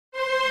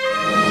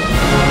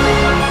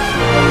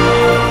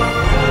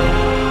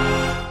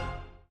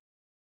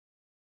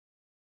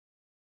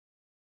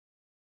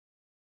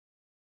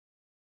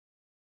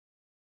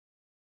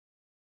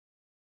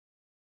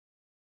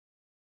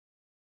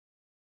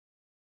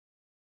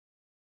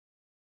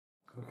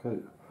Okay.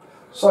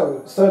 So,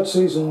 third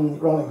season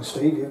running,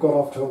 Steve, you've got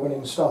off to a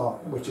winning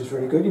start, which is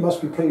really good. You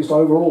must be pleased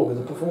overall with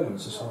the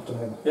performance this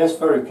afternoon. Yes,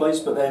 very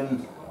pleased, but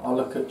then I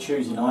look at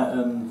Tuesday night,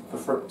 and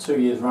for 2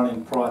 years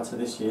running prior to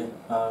this year,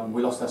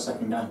 we lost our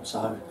second game, so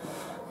a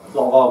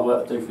lot of hard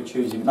work to do for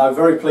Tuesday. But no,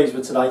 very pleased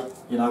with today.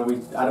 You know, we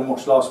had them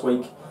watched last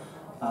week.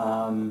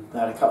 They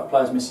had a couple of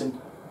players missing.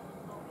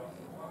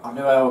 I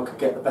knew how I could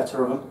get the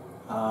better of them,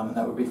 and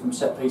that would be from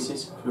set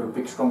pieces. We were a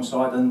big, strong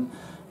side, and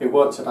it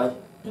worked today.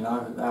 You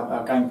know,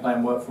 our game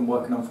plan worked from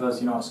working on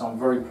Thursday night, so I'm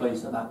very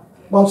pleased at that.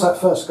 Once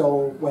that first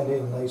goal went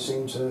in,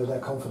 their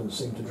confidence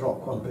seemed to drop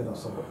quite a bit, I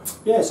thought.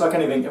 Yeah, it's like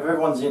anything. If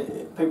everyone's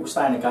people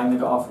stay in the game, they've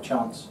got half a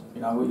chance.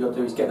 You know, what you've got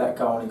to do is get that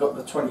goal. And you've got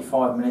the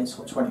 25 minutes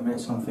or 20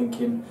 minutes, and I'm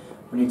thinking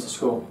we need to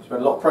score. So we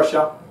had a lot of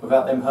pressure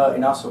without them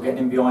hurting us or getting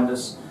in behind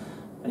us,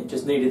 and it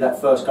just needed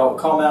that first goal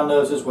to calm our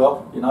nerves as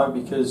well. You know,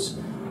 because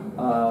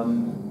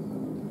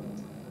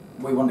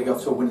we wanted to go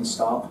to a winning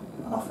start.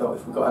 And I felt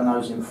if we got our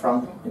nose in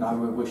front, you know,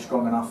 we're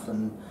strong enough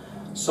and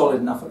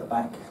solid enough at the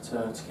back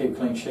to keep a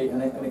clean sheet,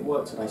 and it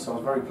worked today, so I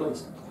was very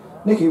pleased.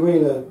 Nicky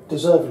Wheeler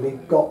deservedly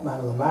got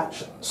man of the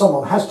match.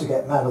 Someone has to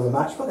get man of the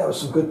match, but there were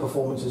some good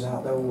performances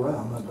out there all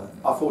round, weren't there?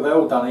 I thought they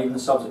all done, even the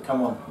subs that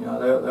come on, you know,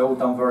 they all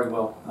done very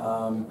well.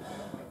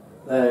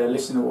 They're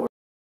listening to what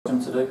we're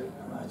them to do.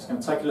 It's going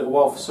to take a little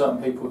while for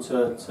certain people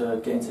to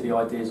get into the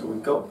ideas that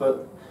we've got,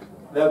 but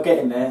they're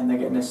getting there, and they're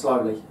getting there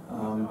slowly.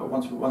 But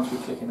once we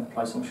click into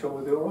place, I'm sure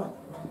we'll be all right.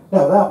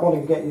 Now, without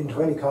wanting to get you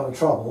into any kind of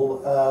trouble,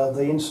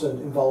 the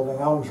incident involving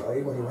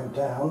Andre when he went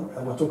down,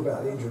 and we'll talk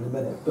about the injury in a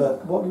minute,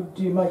 but what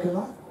do you make of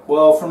that?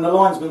 Well, from the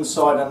linesman's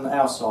side and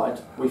our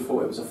side, we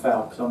thought it was a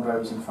foul because Andre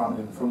was in front of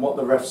him. From what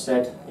the ref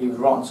said, he was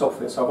right on top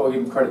of it, so I've got to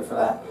give him credit for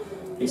that.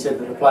 He said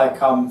that the player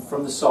come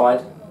from the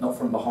side, not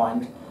from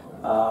behind,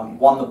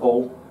 won the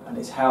ball, and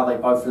it's how they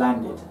both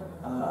landed.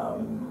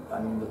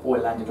 And the boy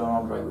landed on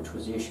Andre, which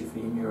was the issue for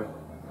the injury.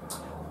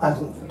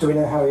 And do we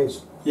know how he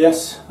is?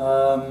 Yes.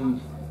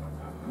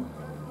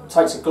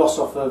 Takes a gloss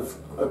off of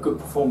a good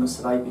performance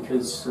today,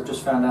 because I've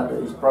just found out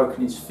that he's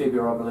broken his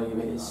fibula, I believe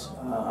it is,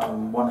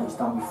 one that he's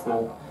done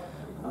before.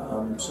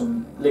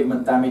 Some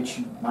ligament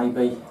damage,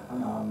 maybe.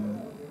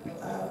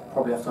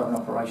 Probably have to have an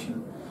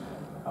operation,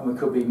 and we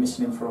could be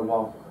missing him for a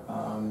while.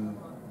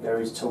 There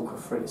is talk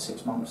of 3 to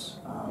 6 months,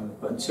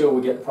 but until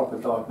we get the proper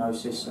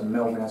diagnosis and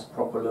Melvin has a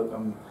proper look,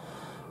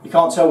 you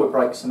can't tell with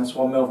breaks, and that's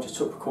why Melv just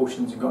took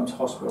precautions and got him to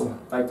hospital.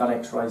 They've done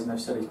x-rays and they've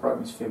said he's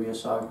broken his fibula,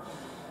 so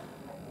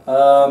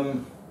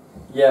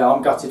yeah,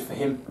 I'm gutted for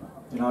him.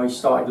 You know, he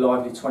started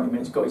lively, 20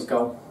 minutes, got his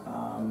goal.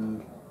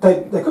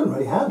 They couldn't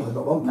really handle him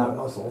at one point,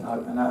 no, I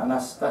thought. No, and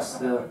that's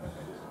the...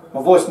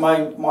 My voice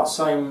might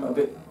seem a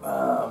bit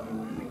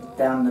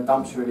down in the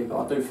dumps really,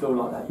 but I do feel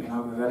like that. You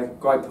know, we've had a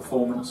great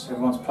performance,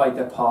 everyone's played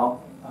their part,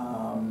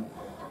 and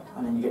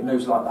then you get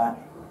news like that.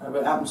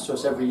 It happens to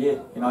us every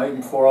year. You know, even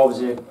before I was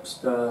here,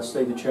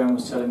 Steve the chairman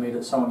was telling me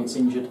that someone gets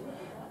injured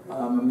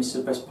and misses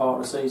the best part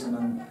of the season.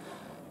 And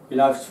you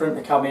know, for him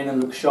to come in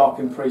and look sharp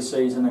in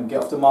pre-season and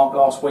get off the mark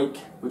last week,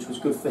 which was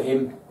good for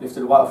him,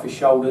 lifted the weight off his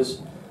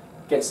shoulders,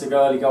 gets the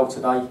early goal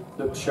today,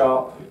 looked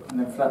sharp, and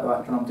then flat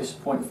back. And I'm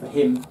disappointed for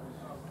him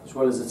as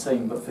well as the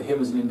team, but for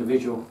him as an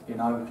individual, you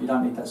know, you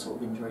don't need that sort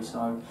of injury.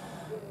 So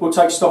we'll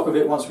take stock of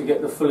it once we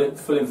get the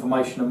full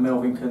information, and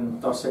Melvin can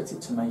dissect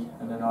it to me,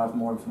 and then I have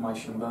more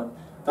information. But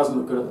it doesn't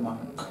look good at the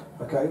moment.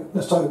 Okay,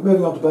 so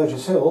moving on to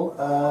Burgess Hill,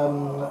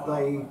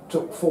 they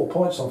took 4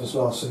 points off us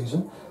last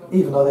season,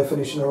 even though they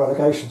finished in a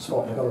relegation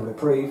spot and got a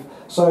reprieve.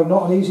 So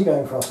not an easy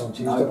game for us on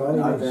Tuesday by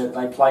any means.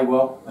 They play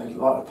well, they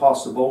like to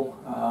pass the ball,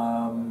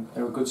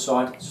 they're a good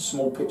side, it's a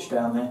small pitch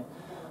down there.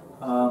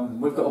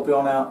 We've got to be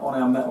on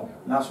our mettle,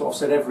 and that's what I've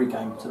said every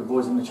game to the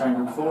boys in the change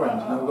room beforehand.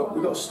 You know,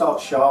 we've got to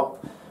start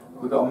sharp,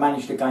 we've got to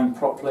manage the game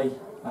properly,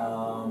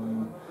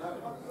 and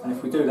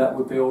if we do that,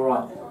 we'll be all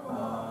right.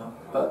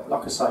 But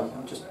like I say,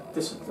 I'm just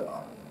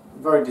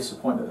very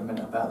disappointed at the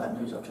minute about that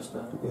news I've just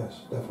heard.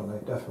 Yes,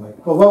 definitely.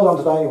 Well, well done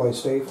today anyway,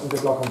 Steve, and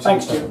good luck on Tuesday.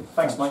 Thanks, Jim.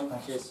 Thanks, mate.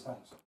 Cheers.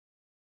 Thanks.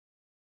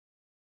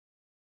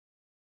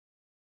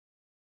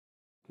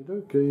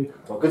 Okay.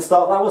 Well, good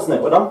start that, wasn't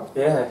it? Well done.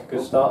 Yeah,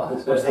 good start.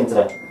 What do you think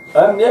today?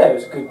 Yeah, it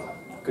was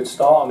a good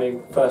start. I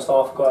mean, first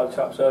half got out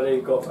traps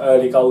early, got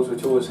early goals,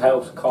 which always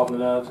helps calm the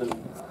nerves, and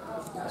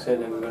that's it.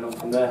 Then we went on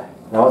from there.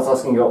 Now, I was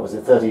asking you, what was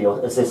it, 30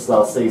 assists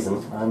last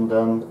season, and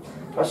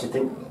I actually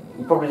think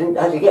you probably didn't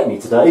actually get any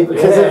today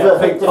because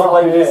of different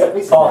way we set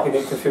pieces. Parking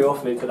it a few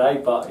off me today,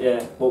 but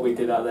yeah, what we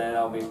did out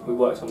there, I mean, we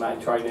worked on that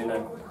in training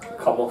and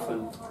come off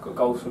and got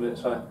goals from it.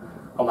 So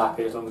I'm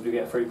happy as long as we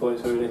get 3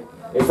 points really.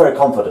 It was a very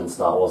confident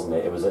start, wasn't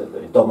it? It was a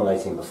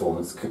dominating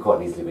performance. Could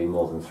quite easily be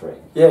more than 3.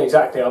 Yeah,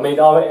 exactly. I mean,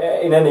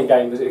 in any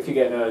game, if you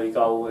get an early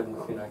goal and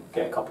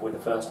get a couple in the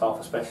first half,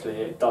 especially,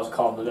 it does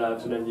calm the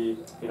nerves, and then you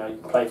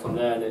play from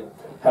there, and it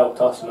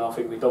helped us. And I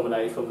think we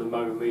dominated from the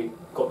moment we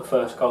got the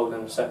first goal,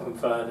 then the second,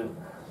 third,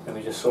 and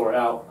we just saw it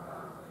out.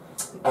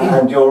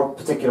 And your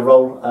particular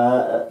role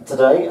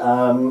today,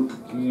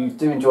 you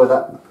do enjoy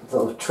that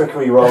sort of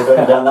trickery roll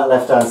going down that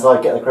left-hand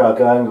side, get the crowd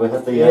going. We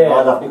have the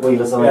Night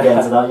Wheelers on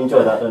again tonight. You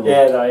enjoy that, don't you?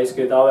 Yeah, no, it's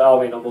good. I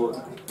mean,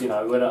 you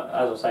know,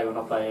 as I say, when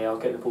I play here, I'll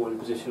get the ball in the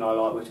position I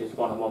like, which is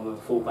one-on-one with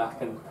a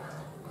full-back, and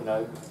you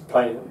know,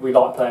 we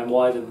like playing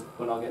wide, and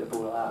when I get the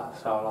ball like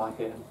that, so I like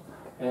it.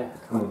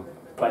 And,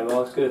 play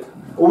well, it's good.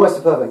 Almost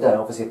a perfect day,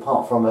 obviously,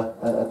 apart from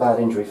a bad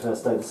injury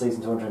first day of the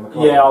season to Andre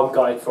McCarthy. Yeah, I'm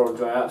gutted for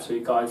Andre,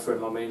 absolutely gutted for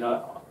him. I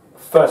mean,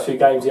 first few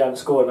games he hadn't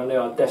scored, and I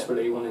knew I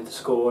desperately wanted to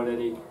score, and then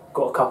he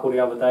got a couple the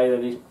other day,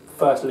 then his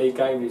first league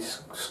game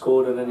he's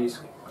scored, and then he's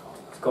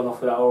gone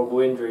off with that horrible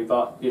injury.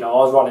 But you know,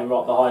 I was running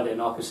right behind it,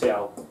 and I could see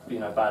how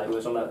bad it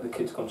was. The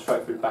kid's gone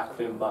straight through the back of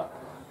him, but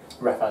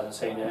ref hasn't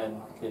seen it,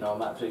 and you know,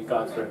 I'm absolutely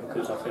gutted for him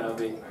because I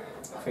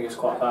think it's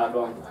quite a bad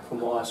one from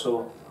what I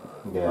saw.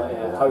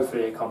 Yeah,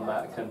 hopefully he'll come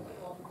back and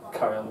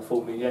carry on the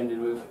form he ended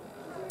with.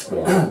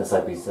 Yeah, let's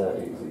hope he's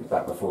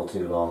back before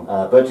too long.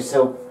 Burgess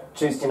Hill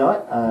Tuesday night,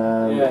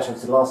 which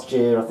was last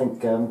year. I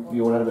think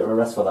you all had a bit of a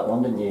rest for that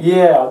one, didn't you?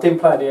 Yeah, I didn't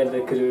play at the end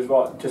because it was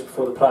right just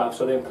before the playoffs,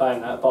 so I didn't play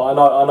in that. But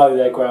I know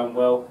their ground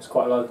well. It's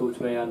quite local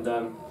to me, and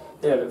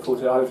look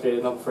forward to it. Hopefully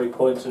another 3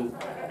 points, and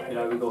you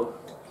know, we've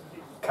got to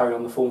carry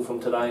on the form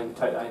from today and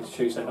take that into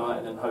Tuesday night,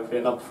 and then hopefully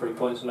another 3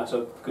 points, and that's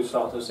a good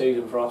start to the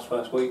season for us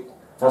first week.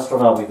 How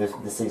strong are we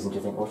this season, do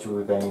you think? What should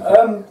we be aiming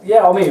for?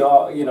 Yeah, I mean,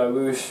 you know,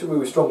 we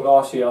were strong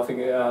last year. I think,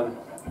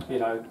 you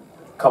know,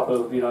 a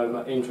couple of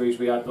injuries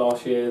we had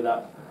last year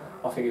that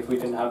I think if we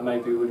didn't have,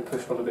 maybe we would have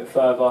pushed on a bit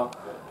further.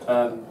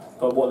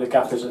 But what the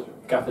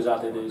gaffers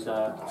added is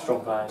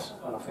strong players,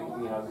 and I think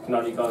we can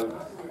only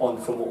go on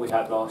from what we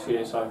had last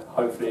year. So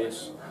hopefully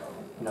it's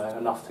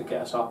enough to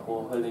get us up,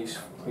 or at least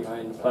in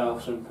the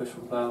playoffs and push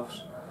for the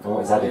playoffs. Well,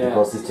 what he's added, of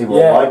course, is 2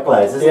 more wide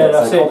players, isn't it?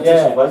 That's so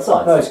competition for both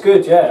sides. No, it's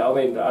good. Yeah, I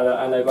mean,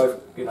 and they're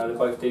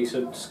both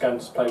decent.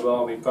 Scans play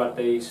well. I mean,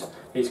 Bradley's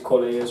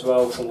quality as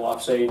well from what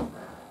I've seen,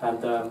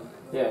 and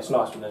it's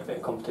nice when there's a bit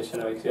of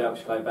competition. Because it helps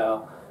you play better.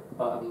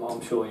 But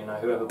I'm sure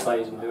whoever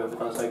plays and whoever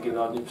does, they give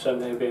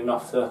 100%. It'll be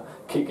enough to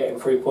keep getting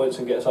 3 points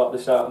and get us out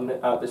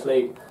this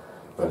league.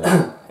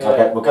 Brilliant.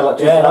 Okay, well, good luck.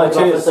 Cheers.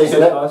 Cheers. Cheers,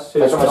 guys.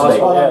 Cheers.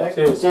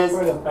 Cheers. Cheers.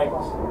 Brilliant.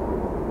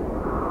 Thanks.